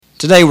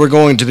Today we're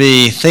going to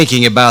be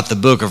thinking about the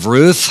book of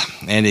Ruth,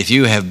 and if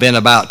you have been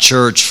about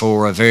church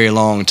for a very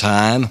long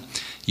time,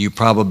 you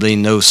probably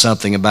know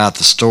something about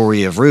the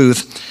story of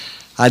Ruth.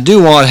 I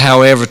do want,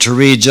 however, to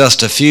read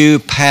just a few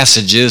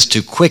passages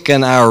to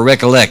quicken our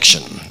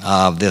recollection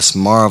of this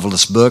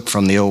marvelous book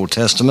from the Old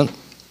Testament.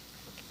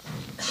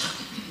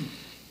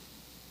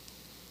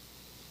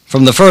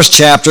 From the first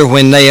chapter,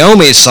 when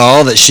Naomi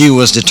saw that she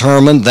was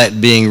determined,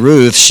 that being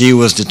Ruth, she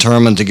was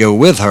determined to go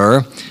with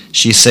her,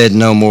 she said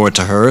no more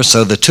to her.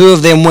 So the two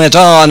of them went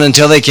on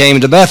until they came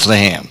to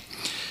Bethlehem.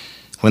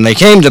 When they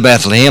came to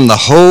Bethlehem, the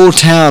whole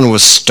town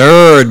was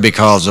stirred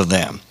because of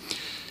them.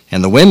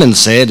 And the women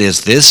said,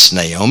 "Is this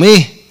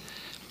Naomi?"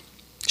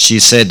 She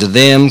said to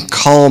them,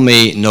 "Call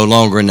me no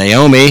longer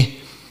Naomi,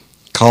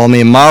 call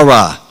me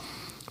Mara,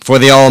 for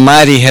the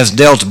Almighty has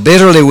dealt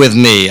bitterly with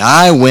me.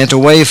 I went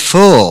away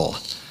full,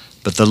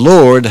 but the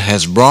Lord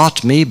has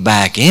brought me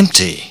back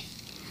empty."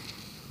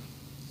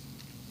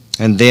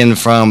 And then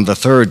from the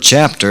third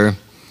chapter,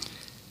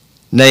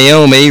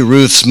 Naomi,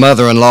 Ruth's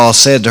mother-in-law,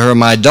 said to her,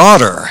 "My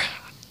daughter,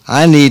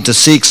 I need to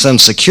seek some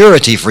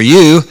security for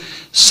you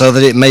so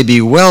that it may be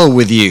well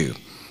with you.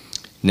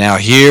 Now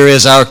here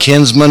is our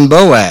kinsman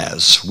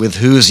Boaz, with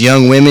whose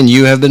young women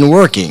you have been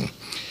working.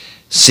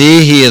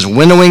 See, he is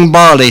winnowing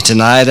barley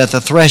tonight at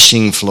the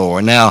threshing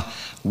floor. Now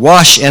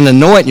wash and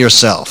anoint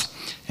yourself,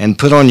 and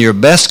put on your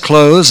best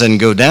clothes and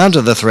go down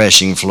to the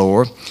threshing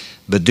floor,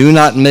 but do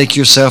not make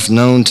yourself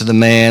known to the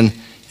man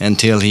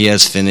until he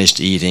has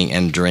finished eating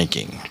and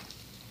drinking."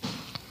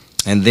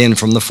 And then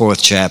from the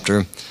fourth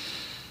chapter,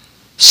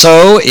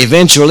 so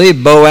eventually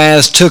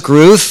Boaz took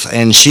Ruth,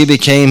 and she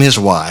became his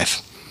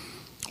wife.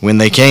 When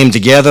they came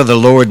together, the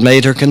Lord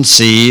made her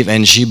conceive,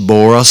 and she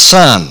bore a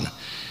son.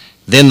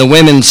 Then the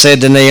women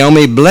said to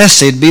Naomi,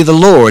 "Blessed be the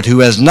Lord, who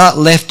has not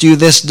left you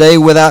this day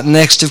without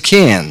next of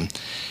kin,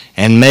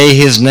 and may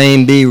his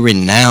name be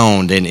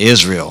renowned in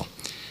Israel.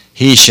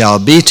 He shall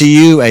be to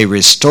you a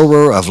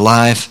restorer of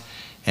life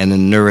and a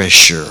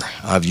nourisher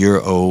of your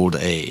old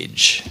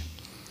age."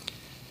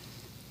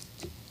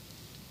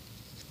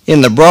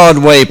 In the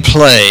Broadway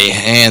play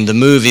and the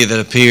movie that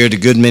appeared a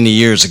good many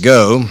years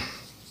ago,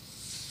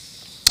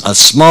 a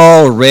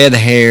small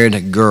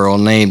red-haired girl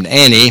named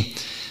Annie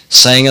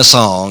sang a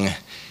song,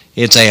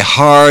 "It's a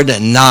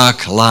hard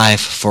knock life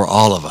for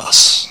all of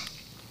us."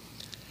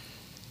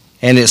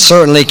 And it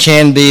certainly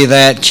can be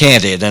that,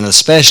 can't it? And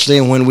especially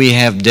when we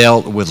have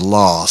dealt with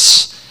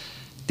loss,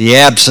 the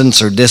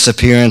absence or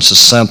disappearance of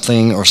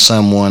something or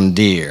someone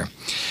dear.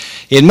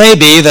 It may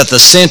be that the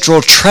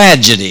central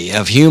tragedy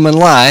of human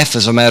life,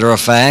 as a matter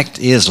of fact,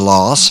 is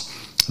loss.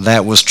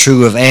 That was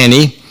true of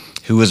Annie,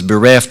 who was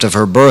bereft of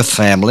her birth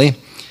family.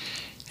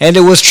 And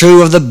it was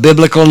true of the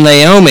biblical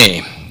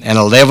Naomi, an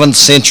 11th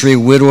century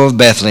widow of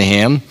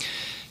Bethlehem,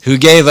 who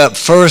gave up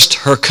first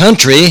her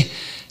country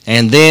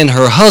and then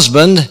her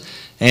husband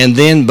and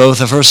then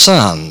both of her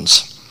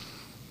sons.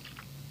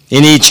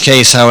 In each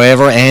case,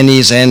 however,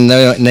 Annie's and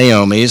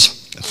Naomi's,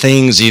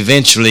 things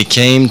eventually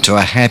came to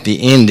a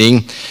happy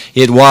ending.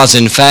 It was,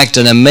 in fact,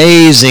 an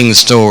amazing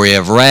story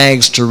of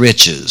rags to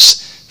riches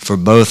for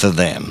both of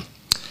them.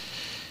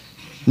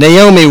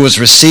 Naomi was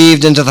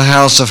received into the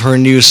house of her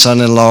new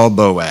son-in-law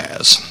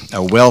Boaz,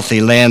 a wealthy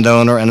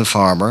landowner and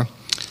farmer,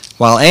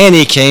 while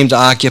Annie came to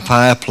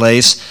occupy a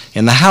place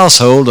in the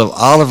household of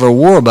Oliver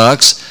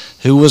Warbucks,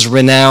 who was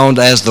renowned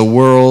as the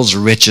world's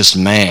richest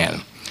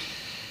man.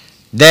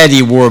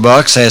 Daddy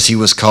Warbucks, as he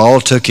was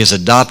called, took his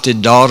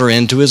adopted daughter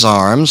into his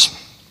arms.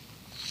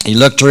 He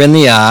looked her in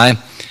the eye,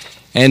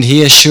 and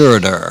he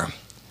assured her,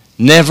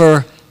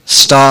 "Never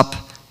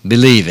stop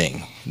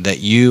believing that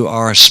you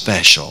are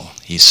special,"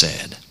 he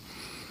said.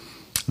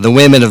 The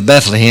women of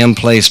Bethlehem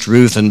placed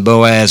Ruth and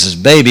Boaz's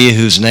baby,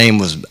 whose name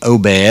was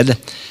Obed,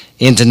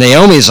 into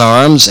Naomi's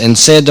arms and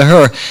said to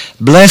her,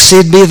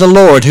 "Blessed be the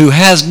Lord, who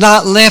has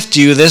not left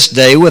you this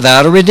day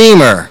without a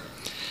redeemer.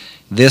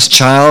 This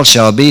child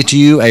shall be to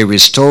you a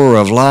restorer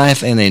of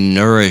life and a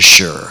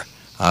nourisher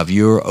of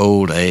your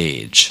old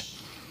age."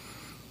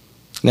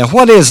 Now,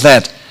 what is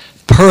that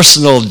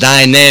personal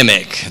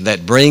dynamic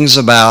that brings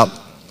about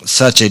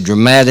such a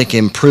dramatic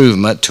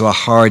improvement to a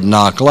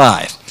hard-knock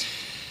life?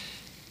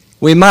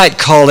 We might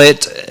call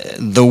it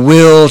the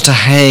will to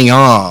hang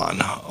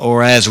on,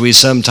 or as we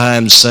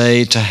sometimes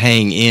say, to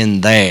hang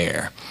in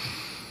there.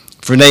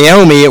 For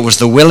Naomi, it was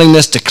the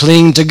willingness to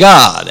cling to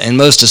God, and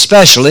most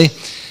especially,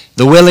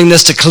 the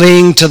willingness to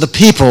cling to the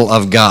people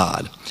of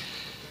God.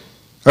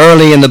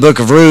 Early in the book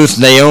of Ruth,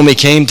 Naomi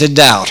came to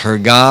doubt her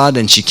God,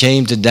 and she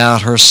came to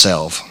doubt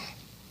herself.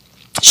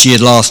 She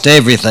had lost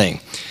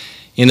everything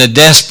in a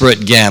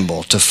desperate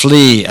gamble to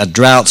flee a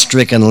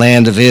drought-stricken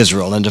land of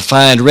Israel and to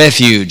find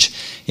refuge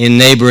in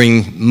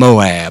neighboring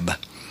Moab.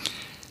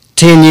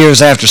 10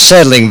 years after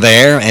settling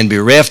there and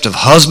bereft of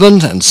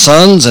husband and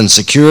sons and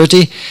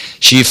security,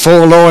 she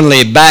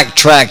forlornly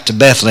backtracked to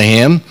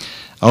Bethlehem,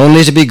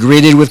 only to be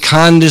greeted with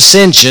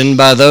condescension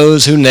by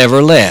those who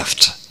never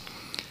left.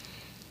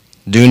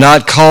 "Do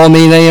not call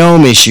me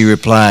Naomi," she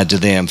replied to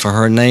them, for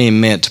her name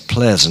meant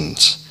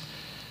pleasant.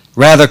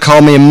 Rather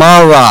call me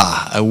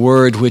Mara, a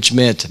word which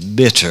meant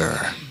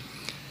bitter.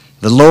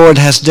 The Lord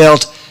has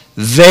dealt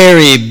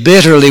very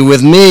bitterly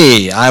with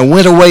me. I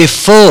went away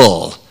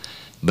full,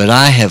 but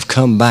I have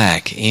come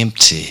back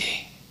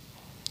empty.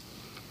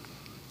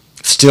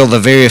 Still, the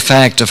very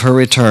fact of her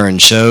return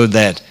showed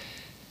that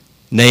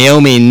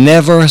Naomi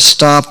never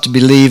stopped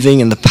believing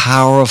in the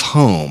power of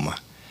home,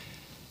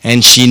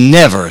 and she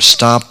never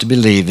stopped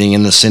believing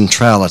in the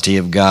centrality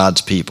of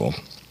God's people.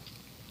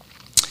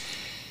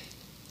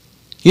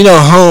 You know,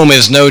 home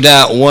is no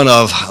doubt one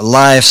of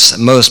life's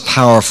most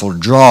powerful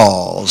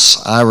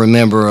draws. I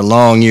remember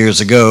long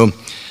years ago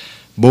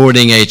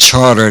boarding a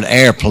chartered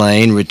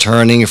airplane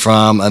returning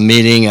from a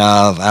meeting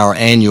of our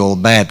annual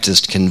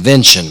Baptist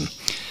convention.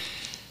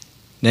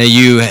 Now,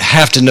 you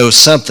have to know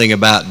something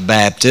about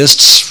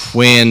Baptists.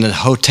 When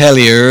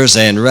hoteliers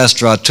and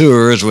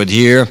restaurateurs would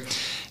hear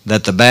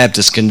that the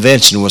Baptist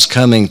convention was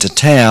coming to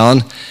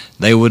town,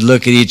 they would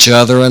look at each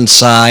other and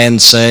sigh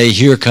and say,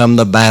 "Here come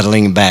the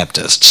battling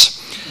Baptists."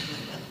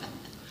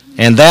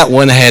 And that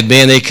one had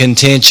been a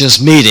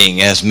contentious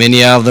meeting, as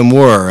many of them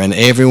were, and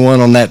everyone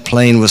on that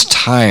plane was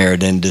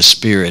tired and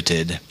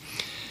dispirited.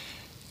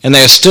 And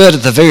there stood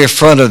at the very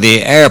front of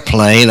the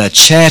airplane a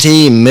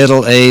chatty,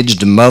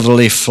 middle-aged,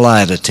 motherly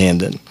flight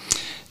attendant.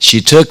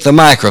 She took the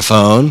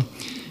microphone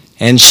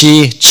and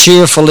she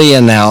cheerfully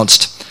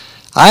announced,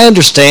 "I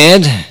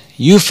understand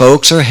you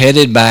folks are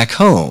headed back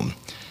home.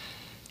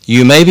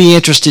 You may be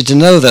interested to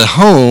know that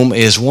home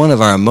is one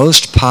of our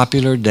most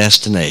popular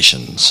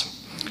destinations."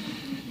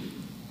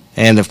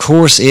 And of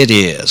course it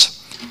is.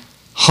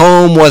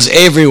 Home was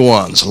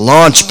everyone's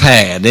launch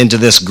pad into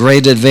this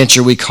great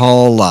adventure we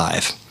call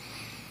life.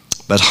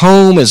 But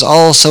home is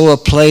also a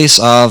place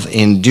of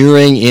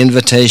enduring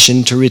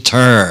invitation to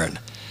return,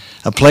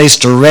 a place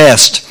to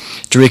rest,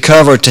 to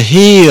recover, to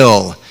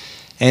heal,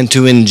 and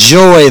to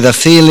enjoy the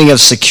feeling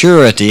of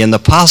security and the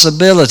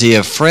possibility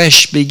of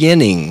fresh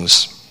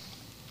beginnings.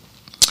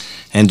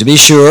 And to be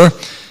sure,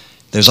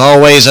 there's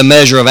always a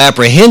measure of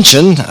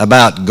apprehension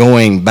about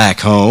going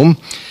back home.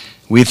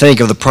 We think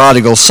of the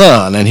prodigal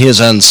son and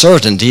his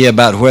uncertainty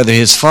about whether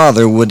his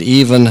father would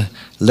even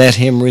let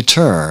him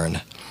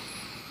return.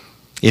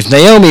 If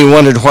Naomi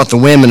wondered what the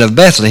women of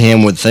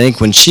Bethlehem would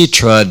think when she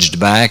trudged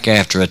back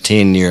after a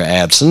 10-year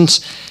absence,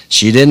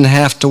 she didn't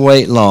have to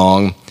wait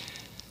long.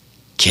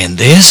 Can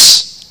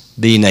this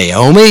be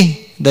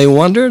Naomi? They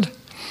wondered.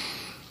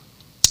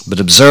 But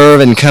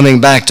observe, in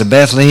coming back to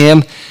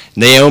Bethlehem,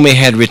 Naomi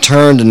had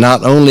returned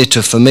not only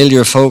to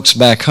familiar folks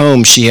back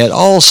home, she had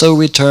also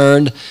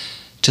returned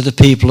to the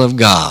people of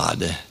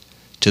God,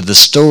 to the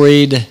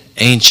storied,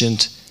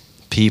 ancient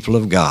people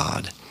of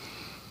God.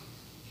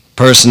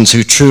 Persons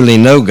who truly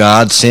know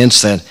God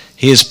sense that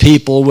His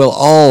people will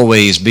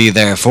always be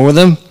there for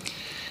them,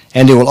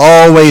 and it will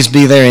always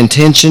be their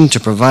intention to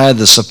provide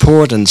the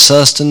support and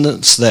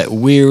sustenance that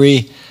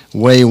weary,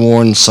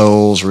 wayworn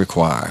souls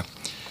require.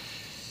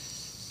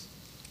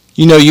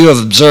 You know, you have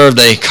observed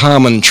a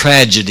common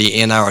tragedy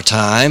in our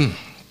time,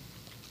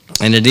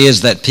 and it is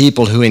that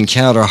people who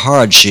encounter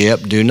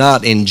hardship do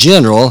not, in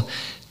general,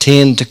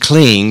 tend to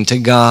cling to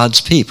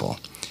God's people.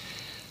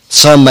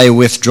 Some may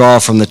withdraw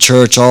from the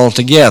church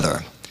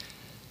altogether.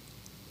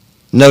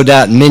 No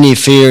doubt many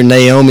fear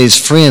Naomi's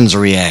friends'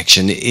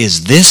 reaction.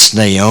 Is this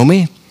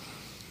Naomi?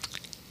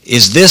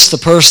 Is this the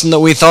person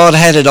that we thought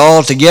had it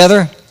all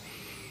together?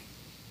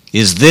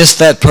 Is this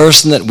that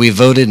person that we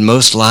voted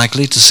most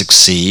likely to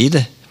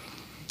succeed?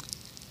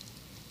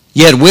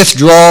 Yet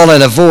withdrawal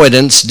and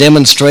avoidance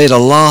demonstrate a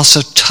loss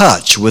of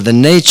touch with the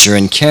nature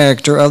and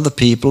character of the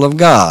people of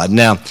God.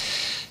 Now,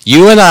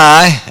 you and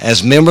I,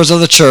 as members of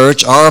the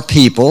church, are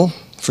people,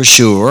 for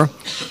sure.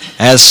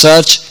 As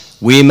such,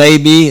 we may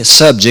be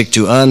subject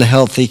to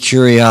unhealthy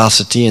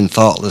curiosity and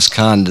thoughtless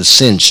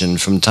condescension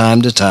from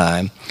time to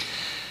time.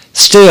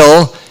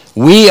 Still,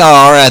 we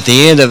are, at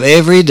the end of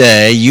every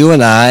day, you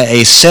and I,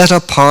 a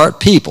set-apart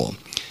people.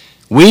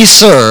 We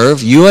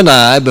serve, you and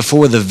I,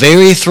 before the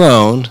very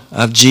throne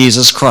of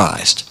Jesus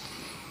Christ.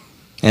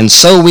 And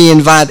so we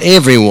invite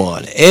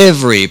everyone,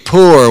 every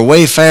poor,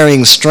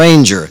 wayfaring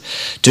stranger,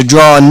 to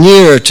draw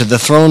near to the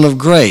throne of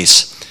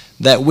grace,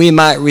 that we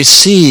might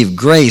receive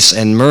grace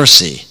and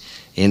mercy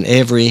in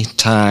every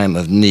time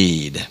of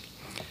need.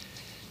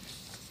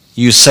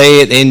 You say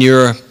it in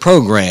your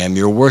program,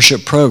 your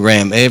worship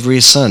program,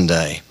 every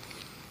Sunday.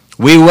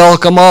 We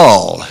welcome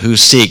all who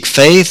seek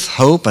faith,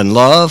 hope, and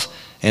love,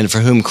 and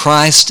for whom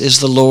Christ is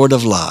the Lord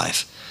of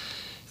life.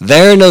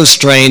 They're no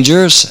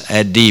strangers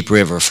at Deep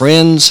River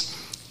Friends,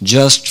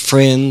 just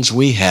friends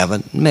we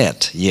haven't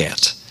met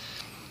yet.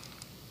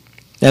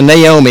 And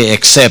Naomi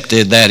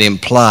accepted that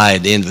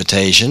implied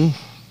invitation.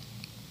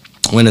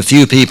 When a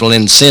few people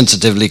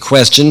insensitively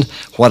questioned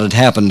what had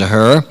happened to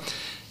her,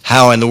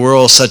 how in the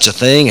world such a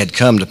thing had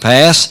come to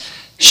pass,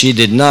 she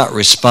did not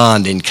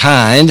respond in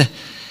kind.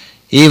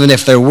 Even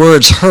if their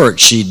words hurt,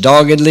 she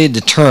doggedly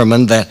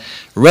determined that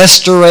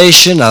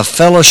restoration of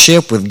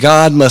fellowship with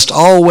God must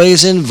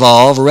always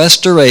involve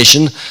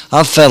restoration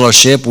of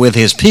fellowship with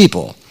His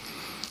people.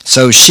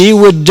 So she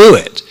would do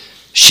it,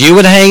 She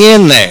would hang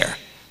in there,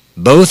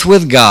 both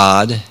with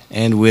God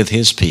and with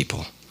his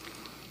people.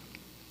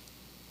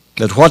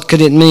 But what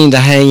could it mean to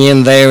hang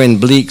in there in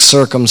bleak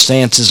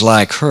circumstances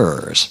like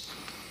hers?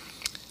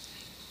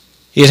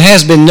 It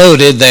has been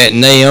noted that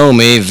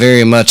Naomi,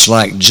 very much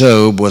like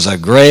Job, was a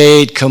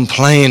great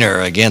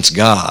complainer against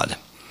God.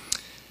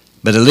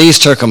 But at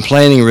least her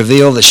complaining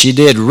revealed that she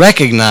did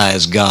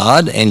recognize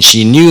God, and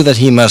she knew that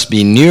he must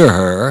be near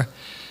her.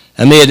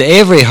 Amid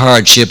every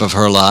hardship of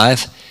her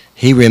life,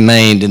 he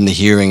remained in the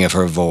hearing of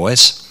her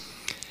voice.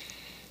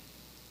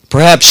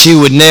 Perhaps she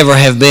would never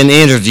have been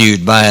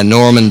interviewed by a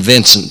Norman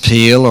Vincent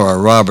Peale or a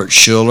Robert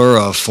Schuller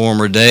of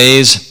former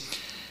days.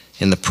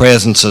 In the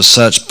presence of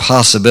such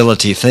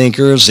possibility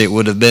thinkers, it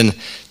would have been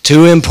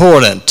too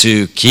important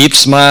to keep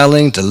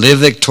smiling, to live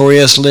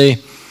victoriously,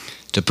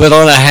 to put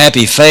on a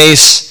happy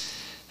face,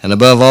 and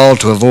above all,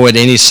 to avoid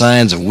any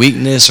signs of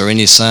weakness or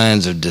any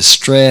signs of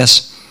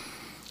distress.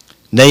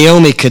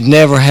 Naomi could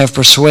never have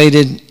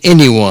persuaded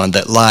anyone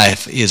that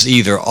life is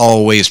either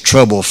always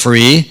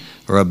trouble-free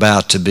or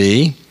about to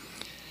be.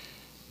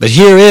 But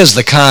here is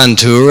the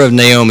contour of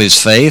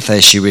Naomi's faith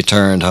as she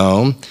returned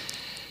home.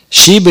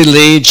 She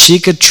believed she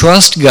could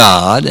trust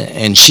God,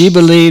 and she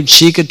believed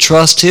she could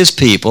trust his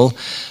people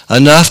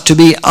enough to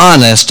be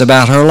honest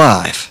about her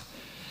life.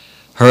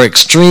 Her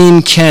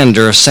extreme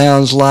candor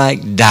sounds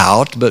like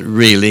doubt, but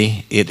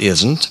really it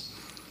isn't.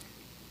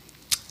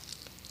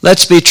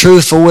 Let's be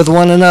truthful with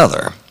one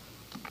another.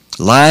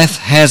 Life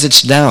has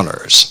its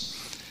downers.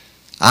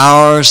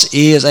 Ours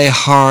is a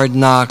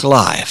hard-knock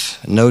life,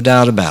 no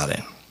doubt about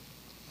it.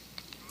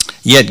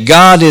 Yet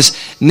God is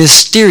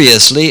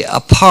mysteriously a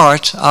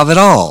part of it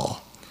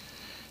all.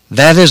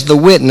 That is the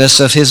witness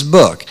of his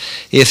book.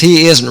 If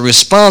he isn't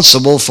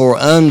responsible for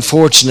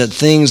unfortunate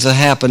things that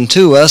happen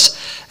to us,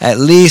 at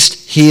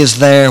least he is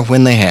there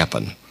when they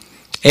happen.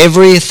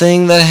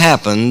 Everything that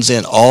happens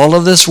in all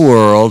of this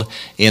world,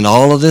 in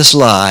all of this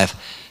life,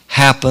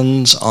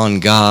 happens on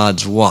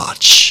God's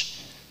watch.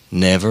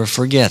 Never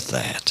forget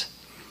that.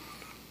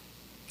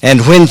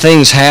 And when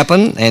things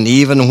happen, and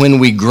even when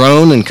we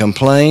groan and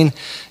complain,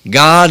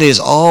 God is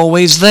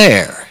always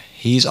there.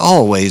 He's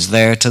always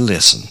there to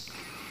listen.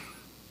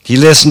 He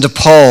listened to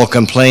Paul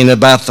complain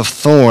about the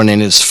thorn in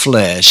his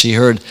flesh. He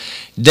heard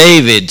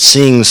David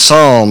sing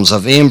psalms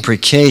of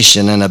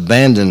imprecation and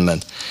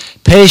abandonment.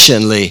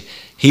 Patiently,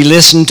 he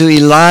listened to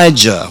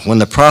Elijah when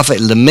the prophet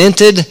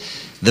lamented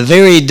the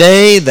very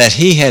day that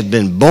he had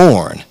been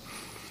born.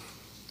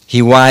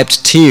 He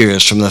wiped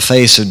tears from the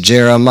face of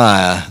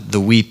Jeremiah,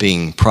 the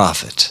weeping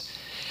prophet.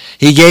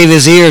 He gave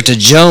his ear to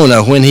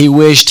Jonah when he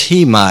wished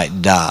he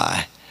might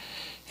die.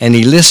 And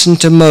he listened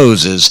to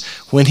Moses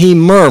when he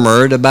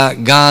murmured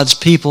about God's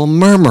people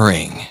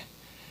murmuring.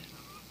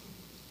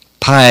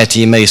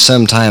 Piety may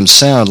sometimes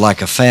sound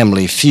like a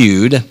family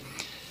feud,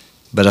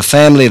 but a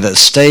family that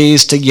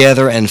stays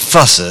together and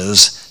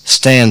fusses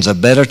stands a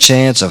better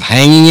chance of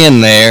hanging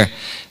in there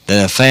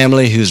than a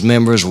family whose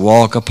members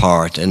walk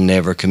apart and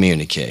never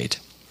communicate.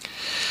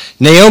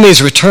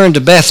 Naomi's return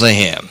to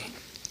Bethlehem,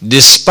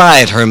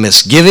 despite her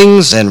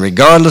misgivings and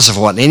regardless of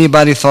what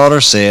anybody thought or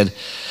said,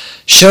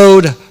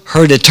 showed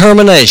her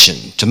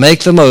determination to make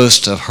the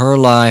most of her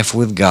life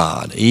with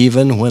God,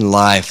 even when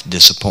life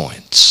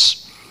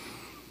disappoints.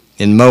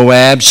 In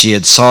Moab, she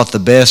had sought the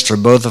best for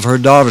both of her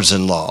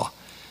daughters-in-law,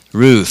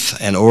 Ruth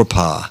and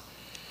Orpah.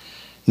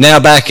 Now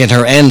back in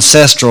her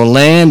ancestral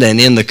land and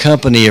in the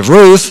company of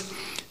Ruth,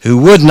 who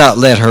would not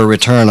let her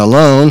return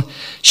alone,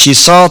 she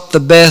sought the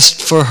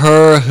best for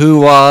her who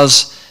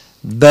was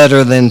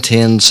better than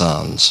 10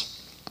 sons.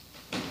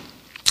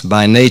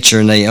 By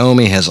nature,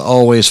 Naomi has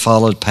always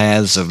followed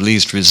paths of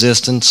least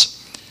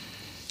resistance.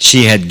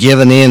 She had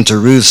given in to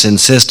Ruth's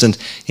insistent,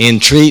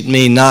 "Entreat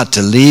me not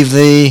to leave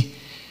thee."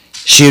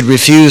 She had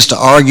refused to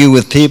argue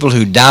with people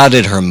who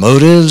doubted her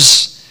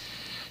motives.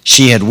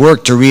 She had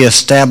worked to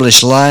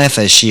reestablish life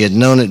as she had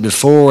known it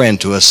before and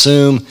to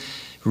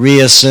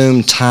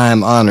reassume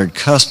time-honored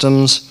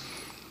customs.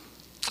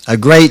 A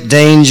great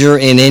danger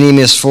in any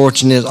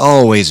misfortune is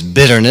always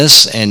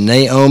bitterness, and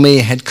Naomi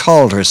had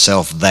called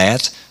herself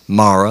that,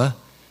 Mara,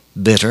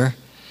 bitter.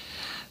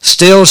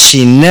 Still,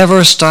 she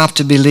never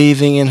stopped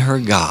believing in her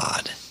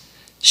God.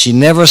 She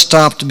never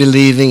stopped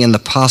believing in the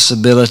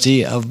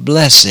possibility of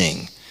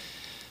blessing.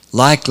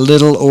 Like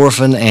little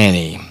orphan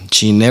Annie,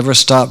 she never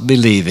stopped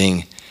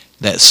believing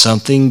that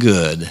something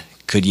good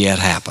could yet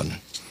happen.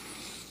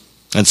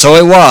 And so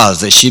it was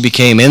that she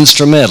became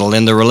instrumental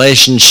in the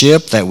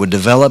relationship that would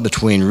develop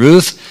between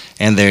Ruth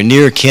and their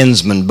near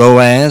kinsman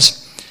Boaz.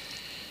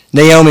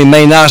 Naomi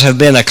may not have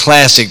been a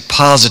classic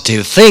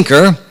positive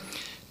thinker,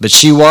 but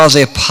she was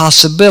a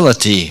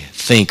possibility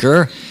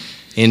thinker.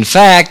 In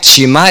fact,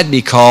 she might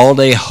be called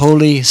a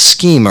holy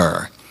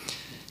schemer.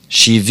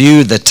 She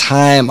viewed the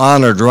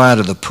time-honored right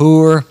of the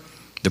poor,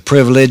 the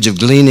privilege of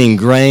gleaning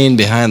grain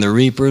behind the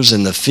reapers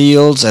in the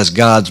fields, as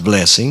God's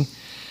blessing,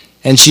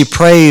 and she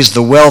praised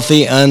the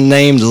wealthy,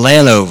 unnamed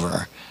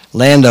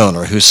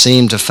landowner who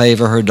seemed to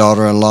favor her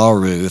daughter-in-law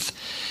Ruth.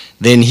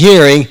 Then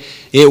hearing,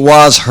 it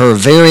was her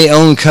very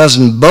own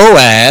cousin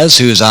Boaz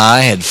whose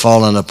eye had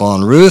fallen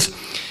upon Ruth,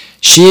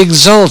 she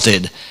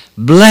exulted,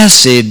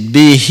 "Blessed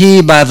be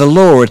he by the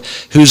Lord,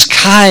 whose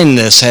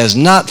kindness has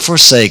not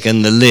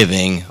forsaken the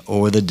living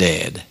or the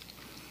dead."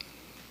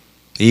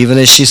 Even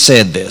as she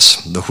said this,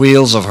 the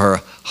wheels of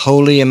her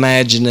holy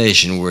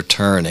imagination were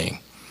turning.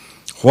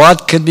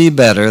 What could be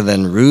better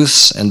than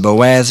Ruth's and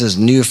Boaz's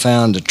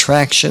newfound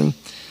attraction?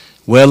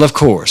 Well, of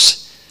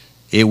course,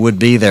 it would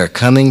be their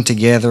coming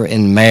together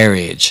in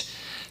marriage.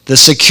 The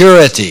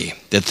security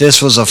that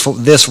this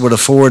would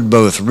afford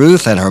both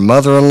Ruth and her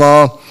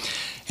mother-in-law,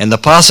 and the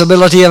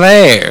possibility of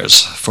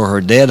heirs for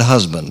her dead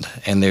husband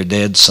and their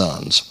dead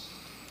sons.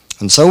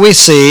 And so we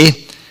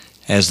see,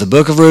 as the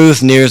book of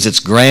Ruth nears its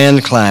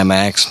grand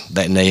climax,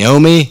 that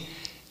Naomi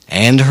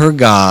and her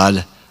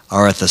God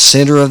are at the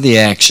center of the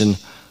action,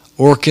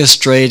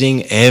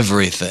 orchestrating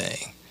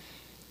everything.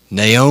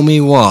 Naomi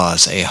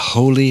was a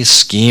holy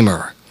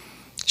schemer.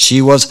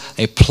 She was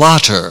a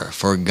plotter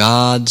for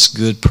God's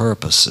good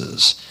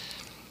purposes.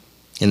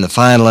 In the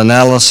final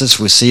analysis,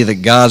 we see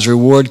that God's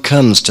reward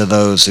comes to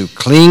those who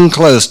cling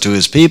close to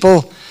his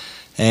people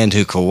and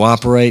who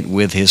cooperate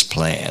with his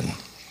plan.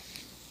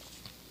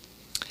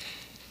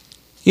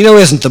 You know,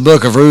 isn't the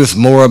book of Ruth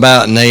more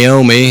about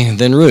Naomi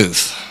than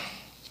Ruth?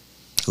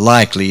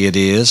 Likely it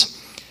is.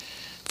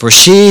 For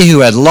she who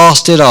had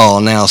lost it all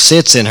now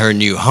sits in her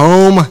new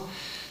home,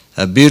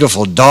 a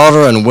beautiful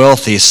daughter and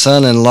wealthy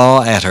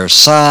son-in-law at her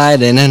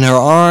side, and in her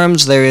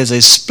arms there is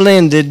a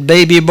splendid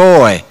baby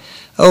boy,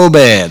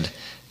 Obed,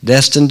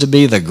 destined to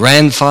be the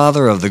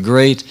grandfather of the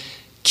great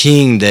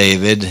King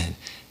David,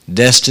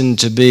 destined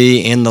to be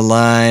in the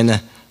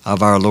line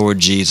of our Lord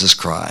Jesus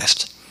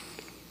Christ.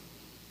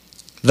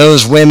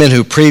 Those women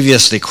who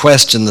previously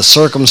questioned the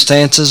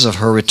circumstances of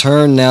her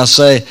return now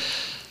say,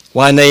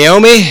 "Why,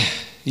 Naomi,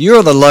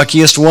 you're the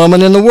luckiest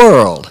woman in the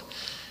world.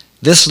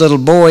 This little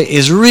boy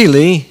is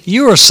really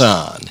your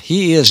son.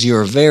 He is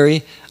your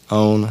very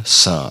own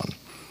son."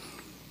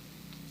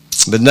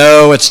 But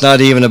no, it's not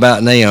even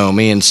about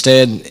Naomi.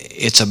 Instead,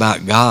 it's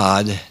about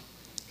God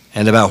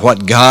and about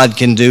what God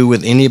can do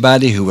with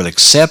anybody who will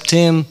accept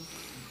him,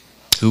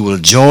 who will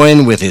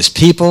join with his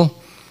people,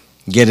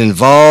 get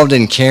involved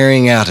in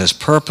carrying out his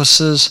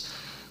purposes,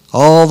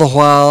 all the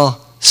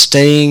while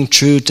staying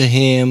true to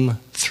him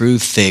through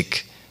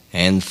thick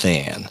and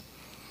thin.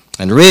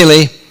 And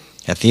really,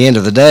 at the end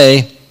of the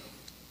day,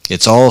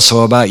 it's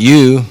also about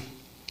you,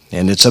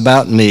 and it's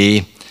about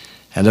me,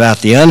 and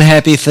about the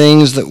unhappy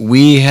things that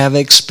we have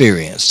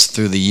experienced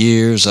through the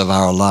years of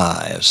our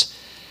lives.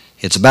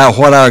 It's about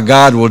what our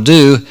God will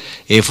do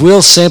if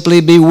we'll simply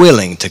be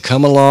willing to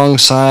come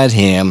alongside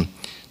him,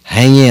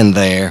 hang in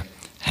there,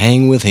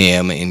 hang with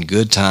him in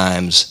good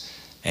times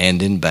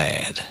and in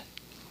bad.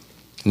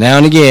 Now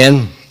and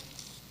again,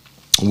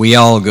 we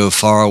all go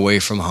far away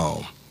from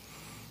home.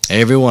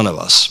 Every one of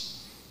us.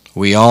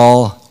 We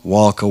all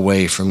walk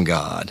away from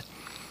God.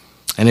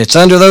 And it's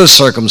under those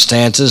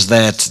circumstances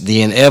that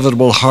the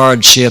inevitable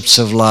hardships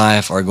of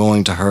life are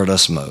going to hurt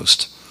us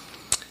most.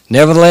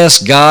 Nevertheless,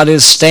 God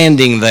is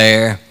standing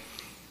there.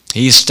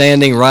 He's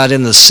standing right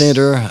in the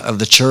center of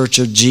the church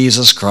of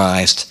Jesus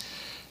Christ.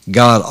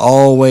 God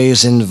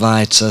always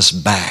invites us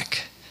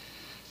back.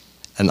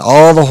 And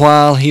all the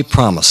while he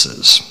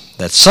promises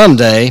that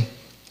someday,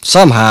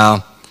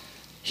 somehow,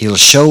 he'll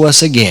show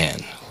us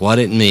again what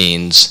it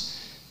means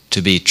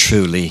to be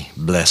truly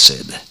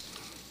blessed.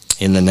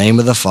 In the name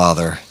of the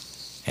Father,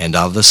 and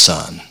of the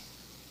Son,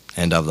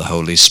 and of the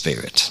Holy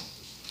Spirit.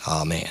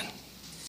 Amen.